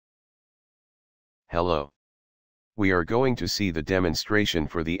Hello. We are going to see the demonstration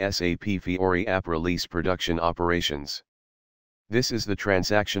for the SAP Fiori app release production operations. This is the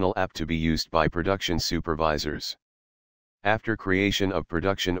transactional app to be used by production supervisors. After creation of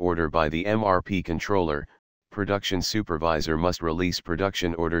production order by the MRP controller, production supervisor must release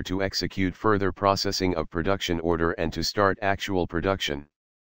production order to execute further processing of production order and to start actual production.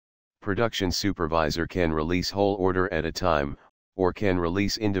 Production supervisor can release whole order at a time, or can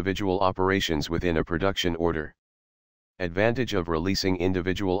release individual operations within a production order. Advantage of releasing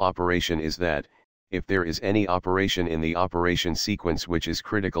individual operation is that, if there is any operation in the operation sequence which is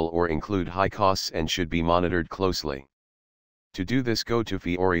critical or include high costs and should be monitored closely. To do this, go to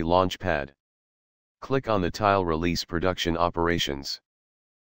Fiori Launchpad. Click on the tile Release Production Operations.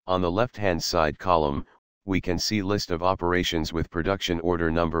 On the left-hand side column, we can see list of operations with production order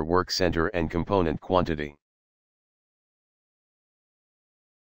number, work center and component quantity.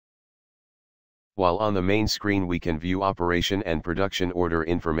 While on the main screen we can view operation and production order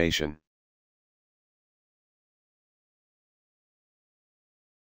information.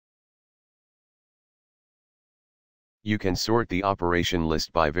 You can sort the operation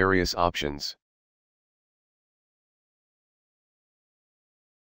list by various options.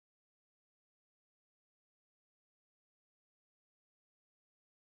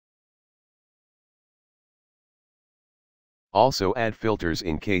 Also add filters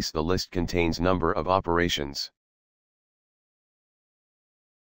in case the list contains number of operations.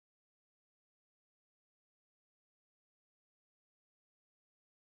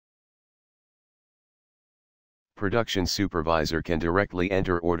 Production supervisor can directly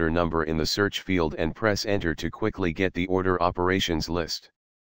enter order number in the search field and press enter to quickly get the order operations list.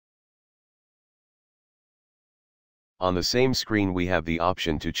 On the same screen we have the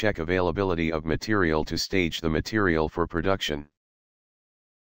option to check availability of material to stage the material for production.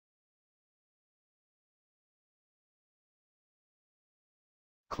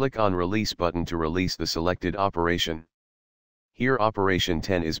 Click on Release button to release the selected operation. Here operation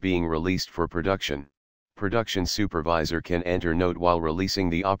 10 is being released for production. Production supervisor can enter note while releasing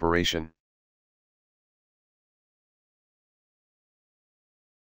the operation.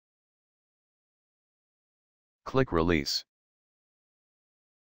 Click Release.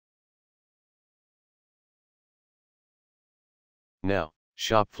 Now,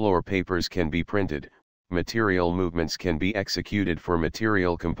 shop floor papers can be printed, material movements can be executed for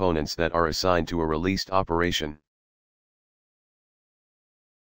material components that are assigned to a released operation.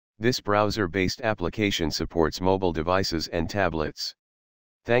 This browser-based application supports mobile devices and tablets.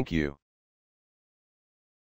 Thank you.